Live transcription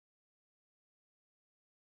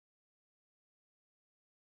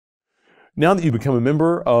Now that you've become a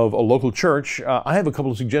member of a local church, I have a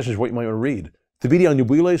couple of suggestions for what you might want to read. Thabiti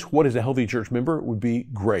Anyabwile's What is a Healthy Church Member would be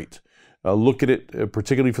great. Look at it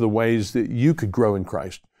particularly for the ways that you could grow in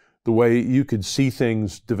Christ, the way you could see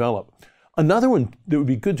things develop. Another one that would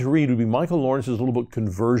be good to read would be Michael Lawrence's little book,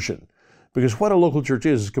 Conversion, because what a local church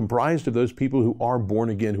is comprised of those people who are born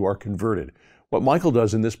again, who are converted. What Michael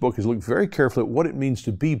does in this book is look very carefully at what it means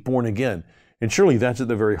to be born again. And surely that's at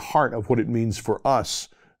the very heart of what it means for us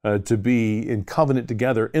to be in covenant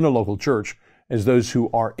together in a local church as those who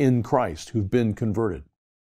are in Christ, who've been converted.